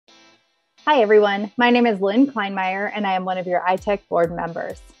Hi, everyone. My name is Lynn Kleinmeyer, and I am one of your ITEC board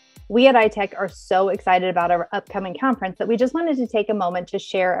members. We at ITEC are so excited about our upcoming conference that we just wanted to take a moment to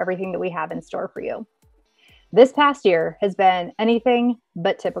share everything that we have in store for you. This past year has been anything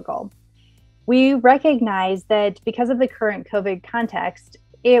but typical. We recognize that because of the current COVID context,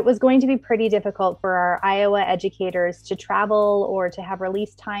 it was going to be pretty difficult for our Iowa educators to travel or to have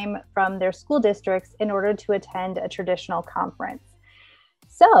release time from their school districts in order to attend a traditional conference.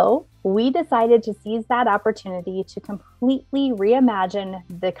 So we decided to seize that opportunity to completely reimagine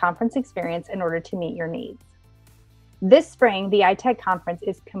the conference experience in order to meet your needs. This spring, the ITEC conference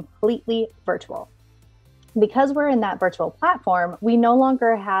is completely virtual. Because we're in that virtual platform, we no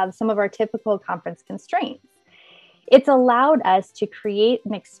longer have some of our typical conference constraints. It's allowed us to create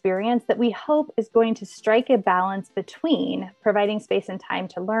an experience that we hope is going to strike a balance between providing space and time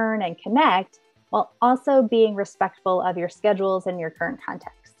to learn and connect, while also being respectful of your schedules and your current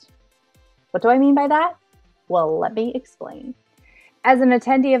context. What do I mean by that? Well, let me explain. As an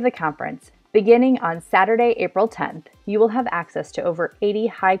attendee of the conference, beginning on Saturday, April 10th, you will have access to over 80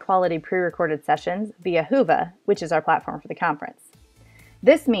 high-quality pre-recorded sessions via Whova, which is our platform for the conference.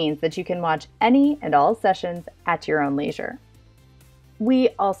 This means that you can watch any and all sessions at your own leisure. We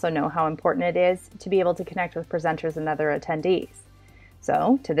also know how important it is to be able to connect with presenters and other attendees.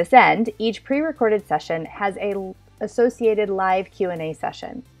 So, to this end, each pre-recorded session has an associated live Q&A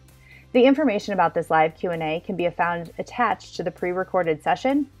session. The information about this live Q&A can be found attached to the pre-recorded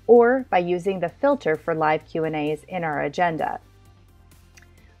session or by using the filter for live Q&As in our agenda.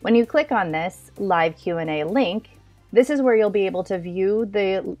 When you click on this live Q&A link, this is where you'll be able to view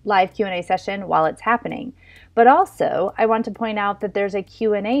the live Q&A session while it's happening. But also, I want to point out that there's a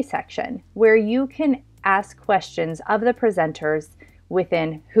Q&A section where you can ask questions of the presenters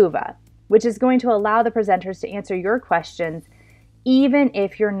within Whova, which is going to allow the presenters to answer your questions even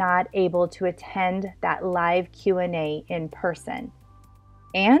if you're not able to attend that live Q&A in person.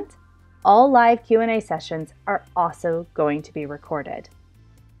 And all live Q&A sessions are also going to be recorded.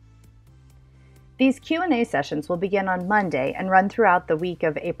 These Q&A sessions will begin on Monday and run throughout the week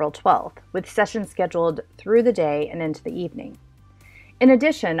of April 12th, with sessions scheduled through the day and into the evening. In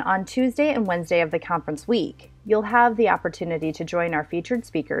addition, on Tuesday and Wednesday of the conference week, you'll have the opportunity to join our featured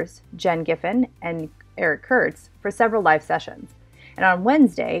speakers, Jen Giffen and Eric Kurtz, for several live sessions. And on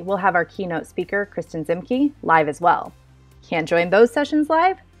Wednesday, we'll have our keynote speaker, Kristen Zimke, live as well. Can't join those sessions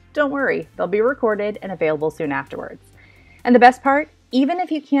live? Don't worry, they'll be recorded and available soon afterwards. And the best part, even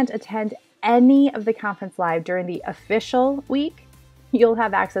if you can't attend any of the conference live during the official week, you'll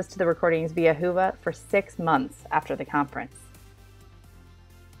have access to the recordings via Whova for 6 months after the conference.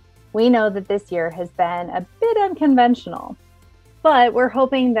 We know that this year has been a bit unconventional, but we're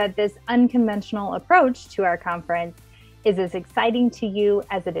hoping that this unconventional approach to our conference is as exciting to you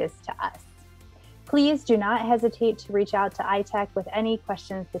as it is to us. Please do not hesitate to reach out to ITEC with any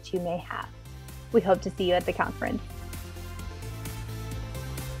questions that you may have. We hope to see you at the conference.